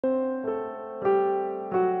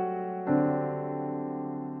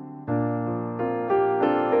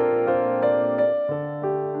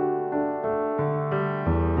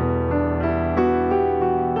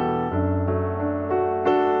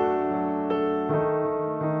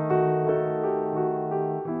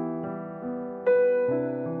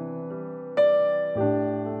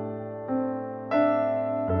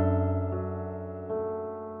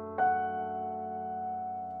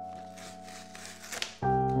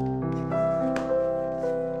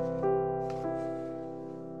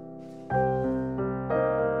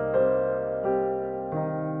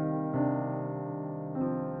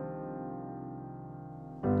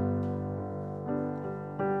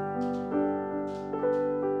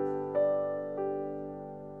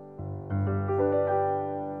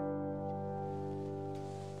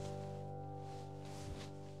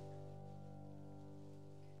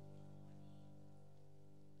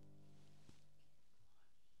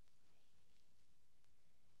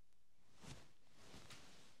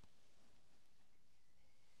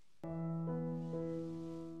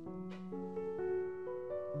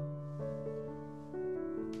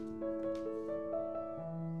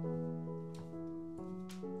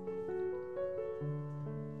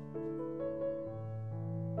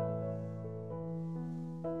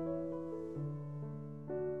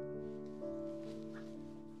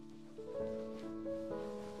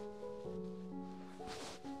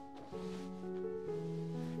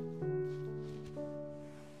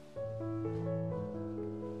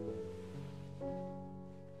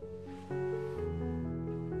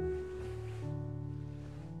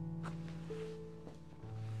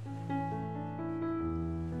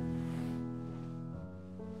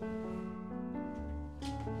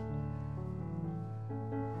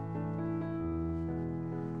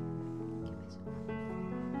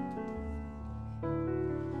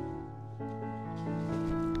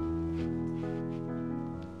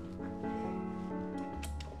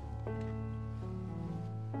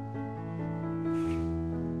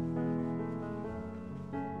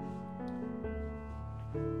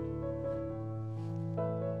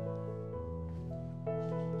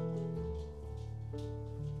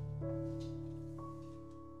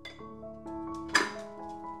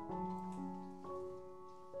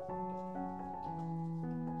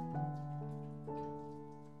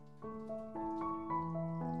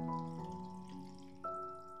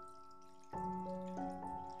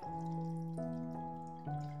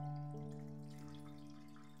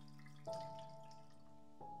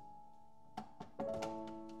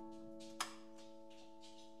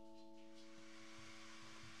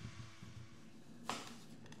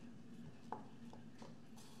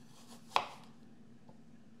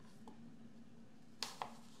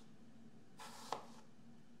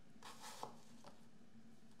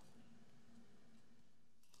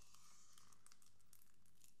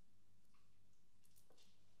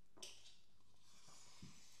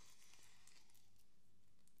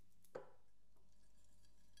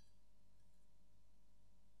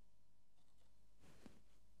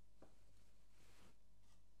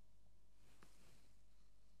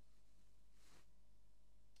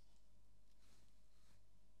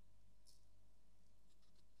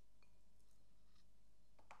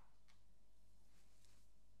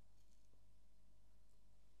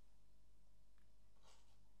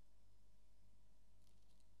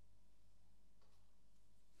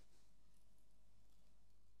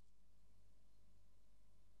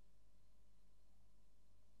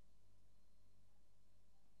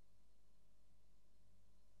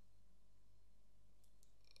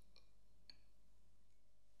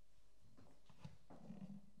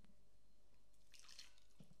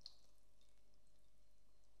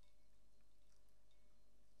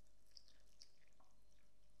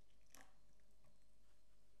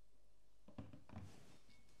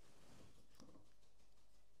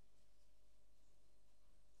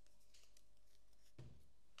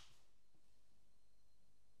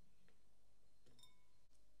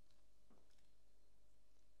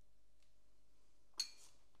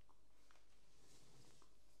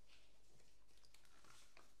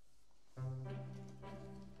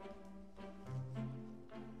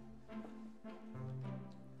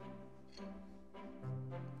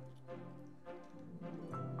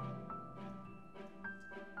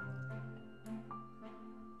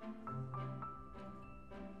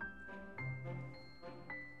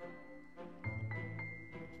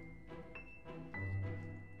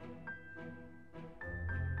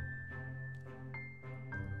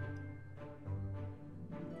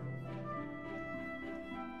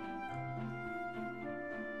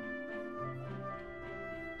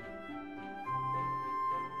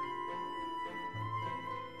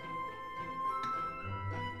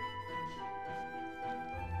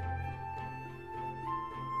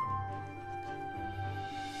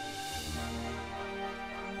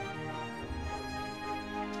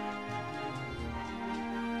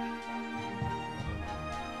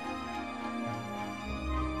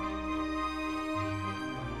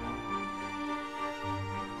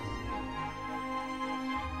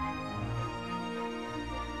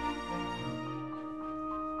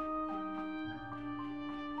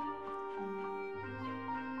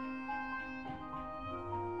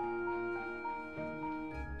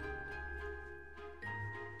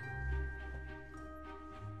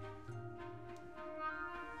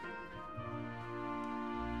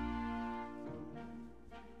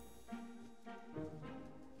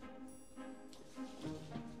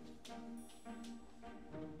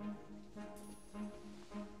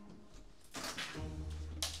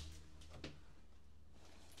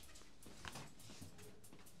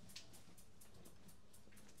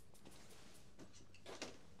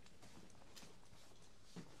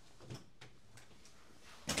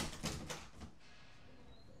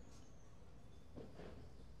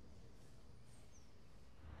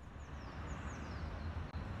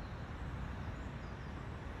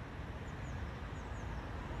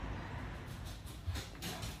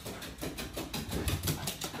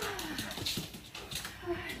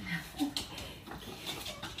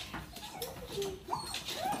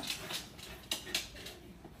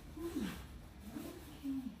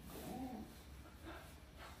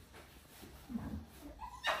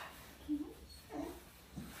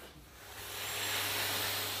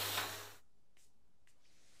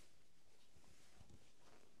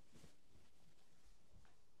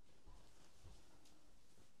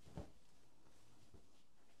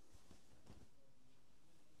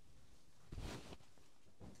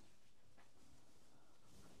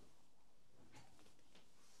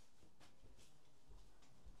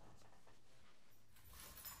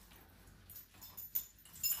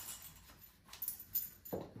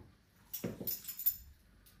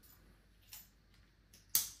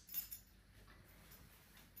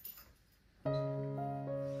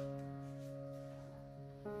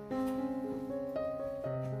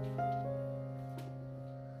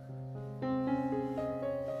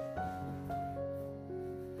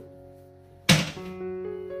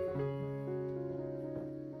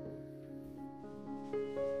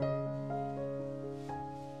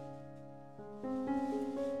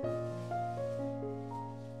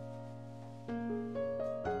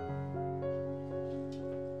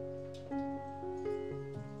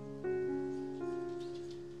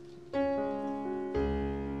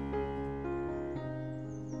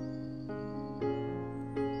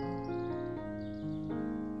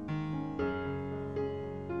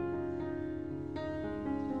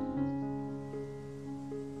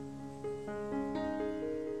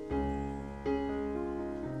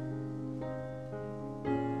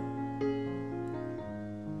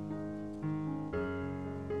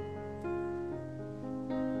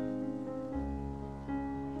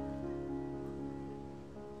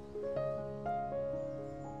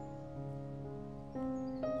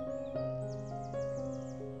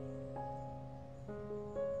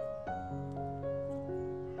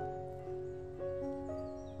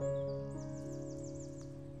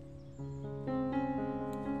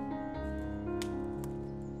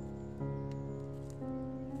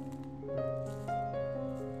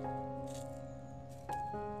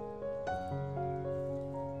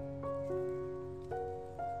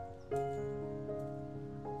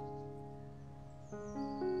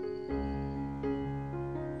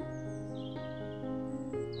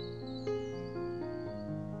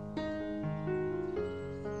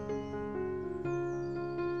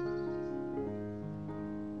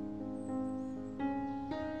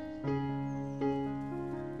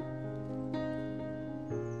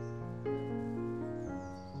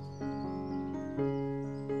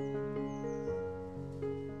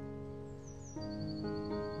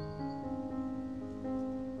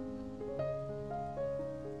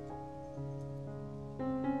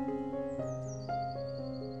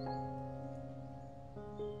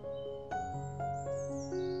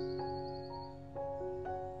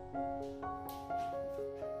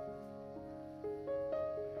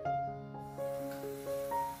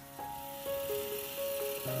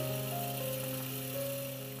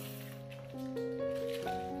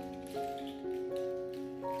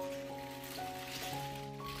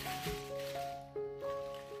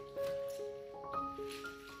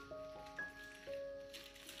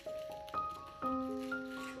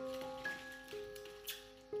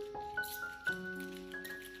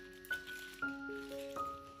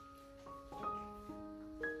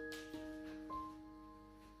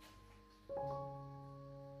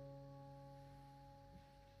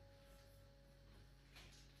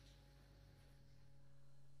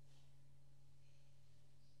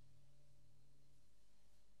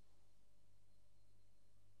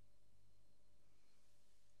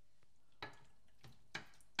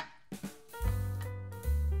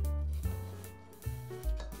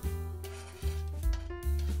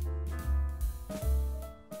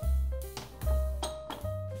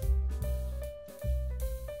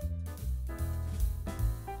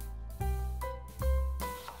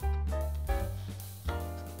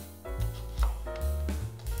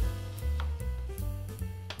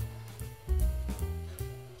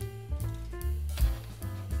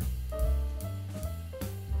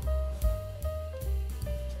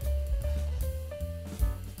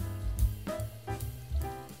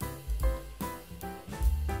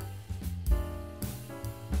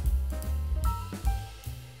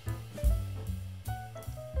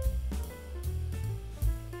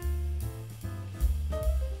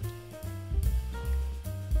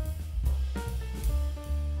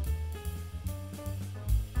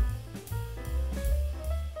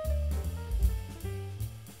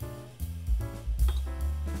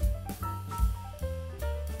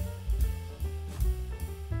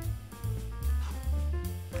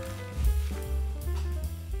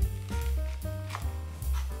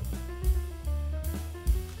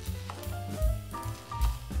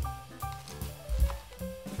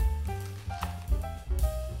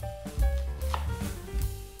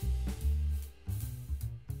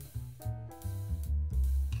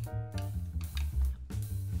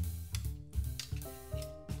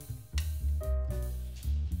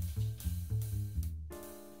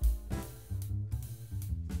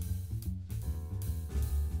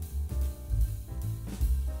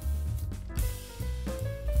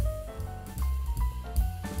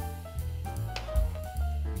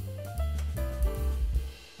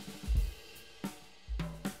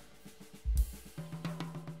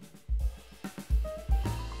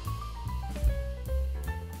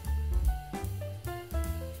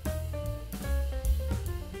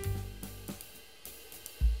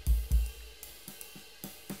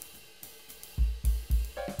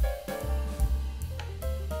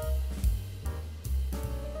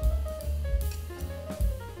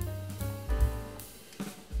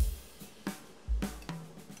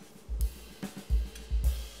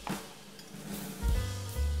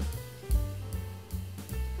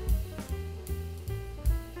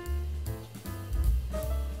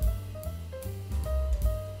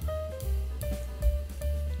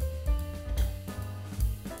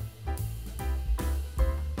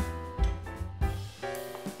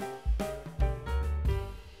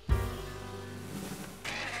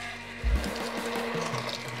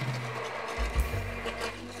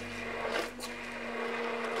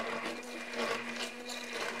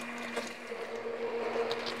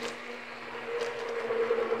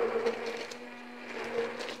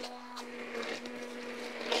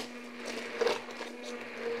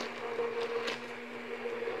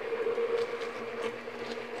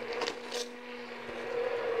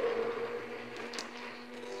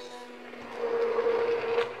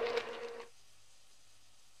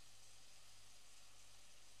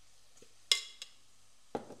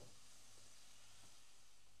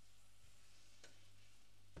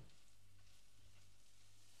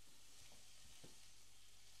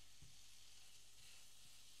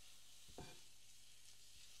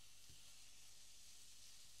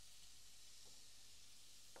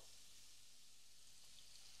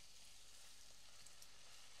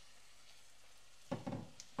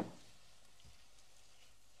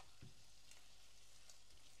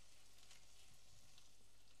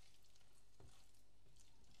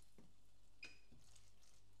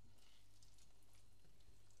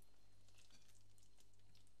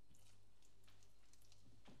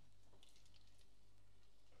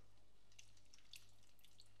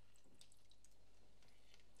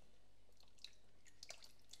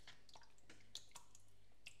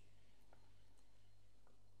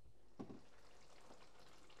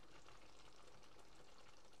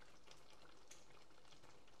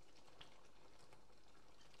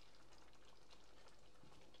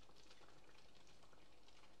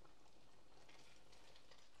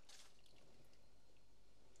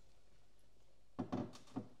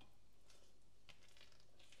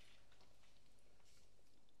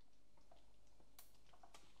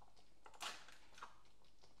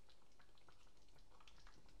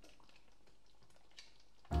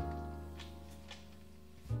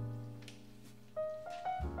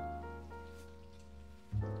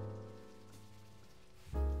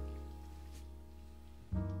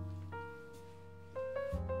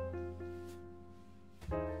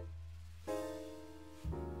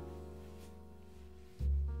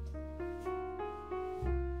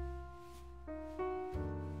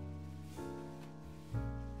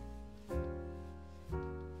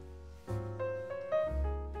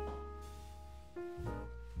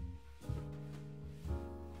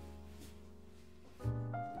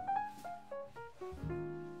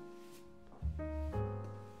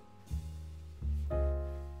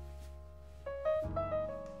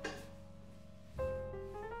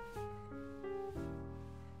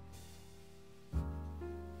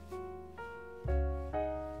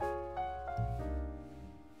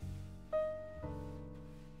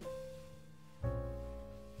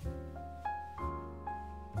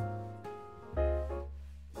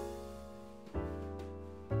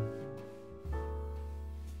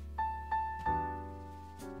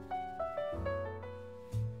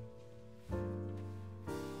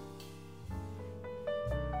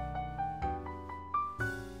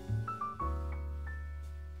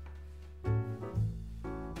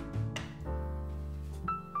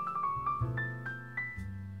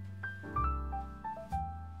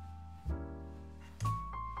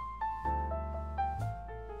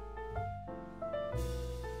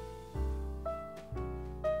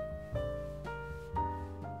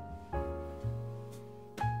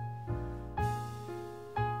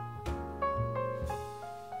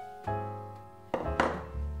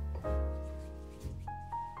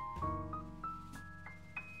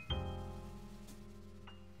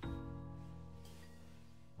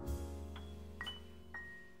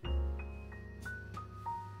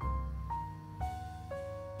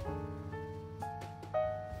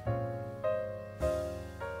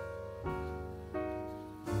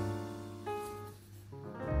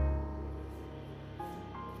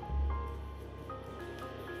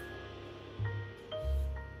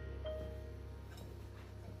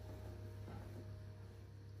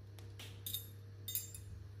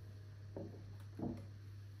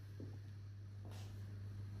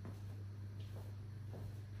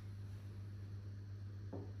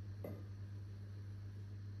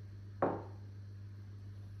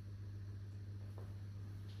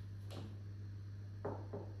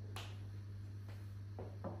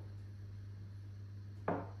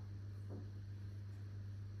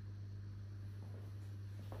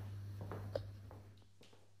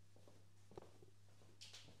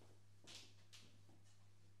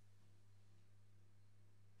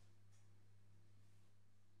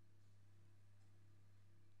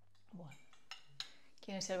Bueno,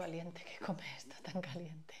 ¿quién es el valiente que come esto tan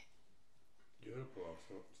caliente? Yo lo he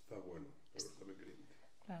probado, está bueno, pero está muy caliente.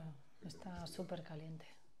 Claro, está súper caliente.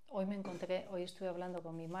 Hoy me encontré, hoy estuve hablando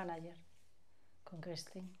con mi manager, con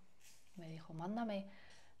Christine, Me dijo, mándame,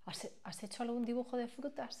 ¿has hecho algún dibujo de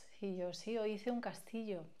frutas? Y yo, sí, hoy hice un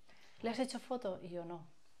castillo. ¿Le has hecho foto? Y yo, no.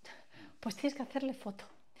 Pues tienes que hacerle foto.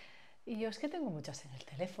 Y yo, es que tengo muchas en el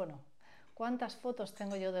teléfono. ¿Cuántas fotos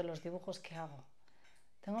tengo yo de los dibujos que hago?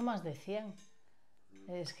 Tengo más de 100.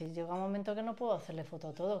 Es que llega un momento que no puedo hacerle foto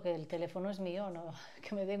a todo, que el teléfono es mío, ¿no?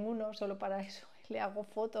 Que me den uno solo para eso y le hago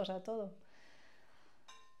fotos a todo.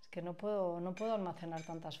 Es que no puedo almacenar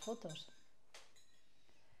tantas fotos.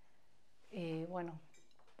 Y bueno,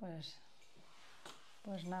 pues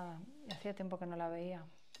nada, hacía tiempo que no la veía.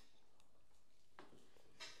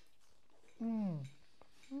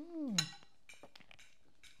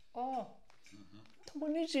 ¡Oh! ¡Está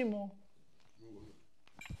buenísimo! Muy bueno.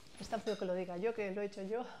 Está feo que lo diga yo, que lo he hecho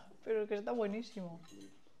yo, pero es que está buenísimo.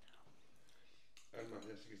 Además,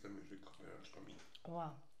 ya sé que está muy rico, pero no es para mí.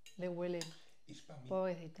 ¡Guau! Le huele. Es para mí.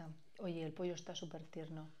 Pobrecita. Oye, el pollo está súper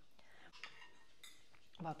tierno.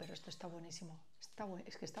 Va, pero esto está buenísimo.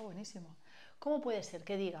 Es que está buenísimo. ¿Cómo puede ser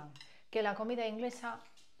que digan que la comida inglesa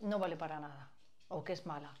no vale para nada? ¿O que es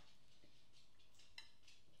mala?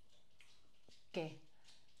 ¿Qué?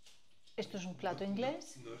 ¿Esto es un plato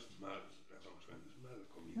inglés? No es mal, vamos a ver, no es mala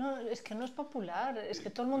comida. No, es que no es popular. Es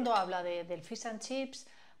que todo el mundo habla del fish and chips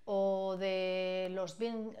o de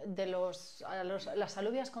las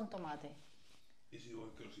alubias con tomate. Es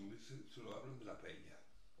igual que los ingleses solo hablan de la paella.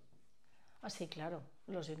 Ah, sí, claro,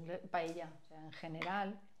 paella. O sea, en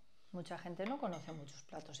general, mucha gente no conoce muchos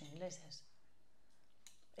platos ingleses.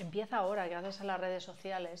 Empieza ahora, gracias a las redes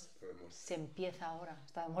sociales, se empieza ahora.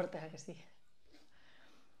 Está de muerte, ¿a que sí?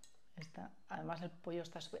 Además el pollo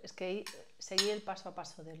está súper... Es que seguí el paso a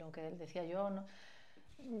paso de lo que decía yo. No,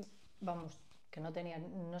 vamos, que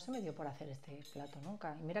no se me dio por hacer este plato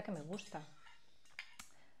nunca. Y mira que me gusta.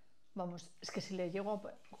 Vamos, es que si le llego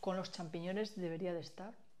con los champiñones debería de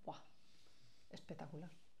estar... ¡Buah! Espectacular.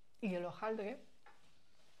 Y el hojaldre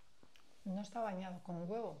no está bañado con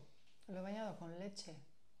huevo, lo he bañado con leche.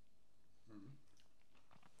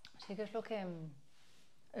 Sí que es lo que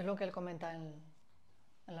él comenta en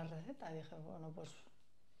la receta. Y dije, bueno, pues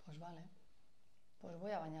vale, pues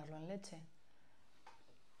voy a bañarlo en leche.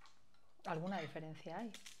 ¿Alguna diferencia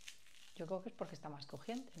hay? Yo creo que es porque está más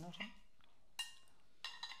crujiente, no sé.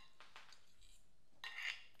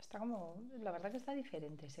 Está como, la verdad que está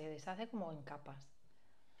diferente, se deshace como en capas.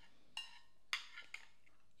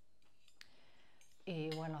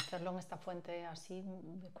 Y bueno, hacerlo en esta fuente así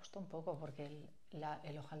me costó un poco porque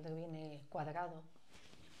el hojaldre viene cuadrado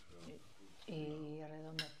y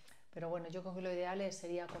redondo. Pero bueno, yo creo que lo ideal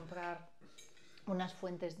sería comprar unas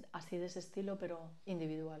fuentes así de ese estilo, pero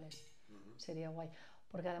individuales. Sería guay.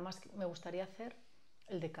 Porque además me gustaría hacer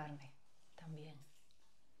el de carne también.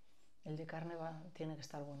 El de carne tiene que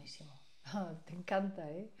estar buenísimo. Te encanta,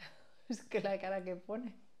 ¿eh? Es que la cara que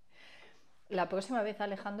pone. La próxima vez,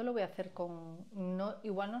 Alejandro, lo voy a hacer con... No,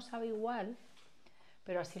 igual no sabe igual,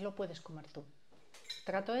 pero así lo puedes comer tú.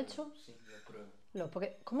 ¿Trato hecho? Sí, lo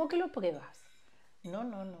pruebo. ¿Cómo que lo pruebas? No.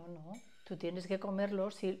 Tú tienes que comerlo.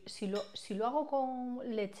 Si lo hago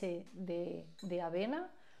con leche de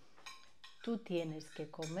avena, tú tienes que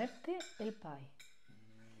comerte el pie.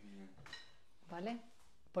 ¿Vale?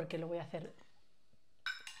 Porque lo voy a hacer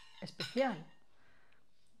especial.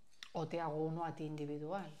 O te hago uno a ti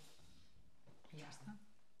individual. Y ya está.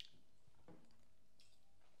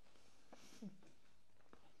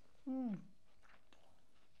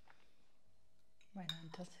 Bueno,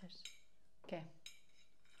 entonces, ¿qué?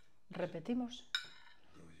 ¿Repetimos?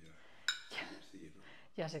 No, ya estoy lleno.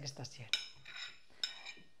 Ya sé que estás lleno.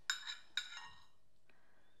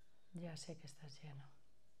 Ya sé que estás lleno.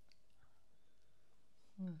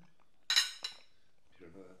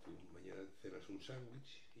 Pero nada, tú mañana cenas un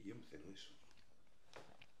sándwich y yo me ceno eso.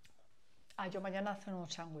 Ah, yo mañana ceno un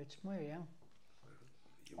sándwich. Muy bien.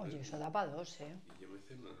 Bueno, Oye, eso da para dos, ¿eh? Y yo me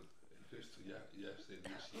ceno el resto, ya es el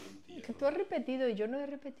día siguiente. Es que tú has repetido y yo no he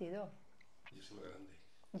repetido. Yo soy más grande.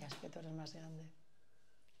 Ya es que tú eres más grande.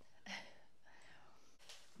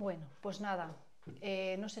 Bueno, pues nada.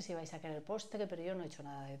 No sé si vais a querer postre, pero yo no he hecho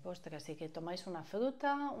nada de postre. Así que tomáis una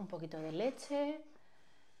fruta, un poquito de leche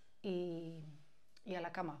y a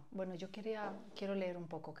la cama. Bueno, yo quiero leer un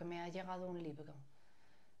poco, que me ha llegado un libro.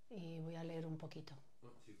 Y voy a leer un poquito.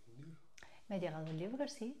 ¿No? ¿Tienes un libro? ¿Me ha llegado un libro?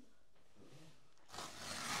 Sí.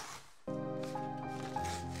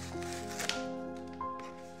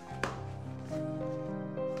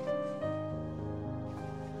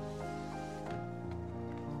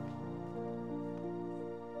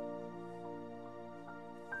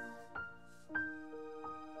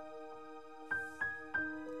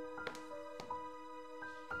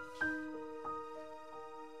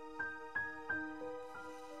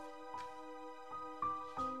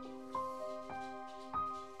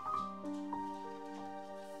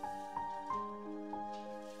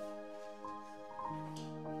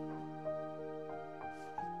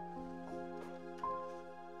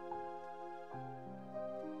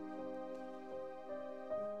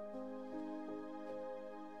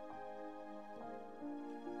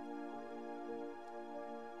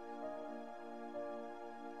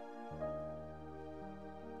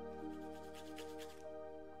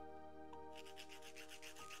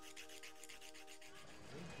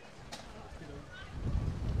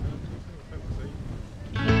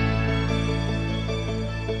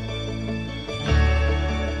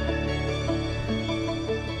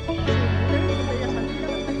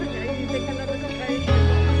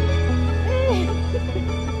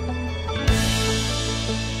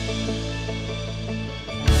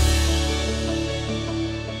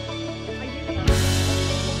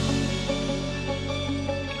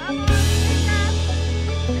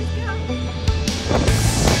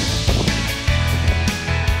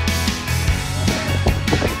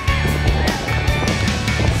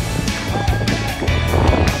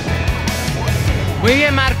 Muy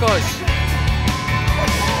bien, Marcos.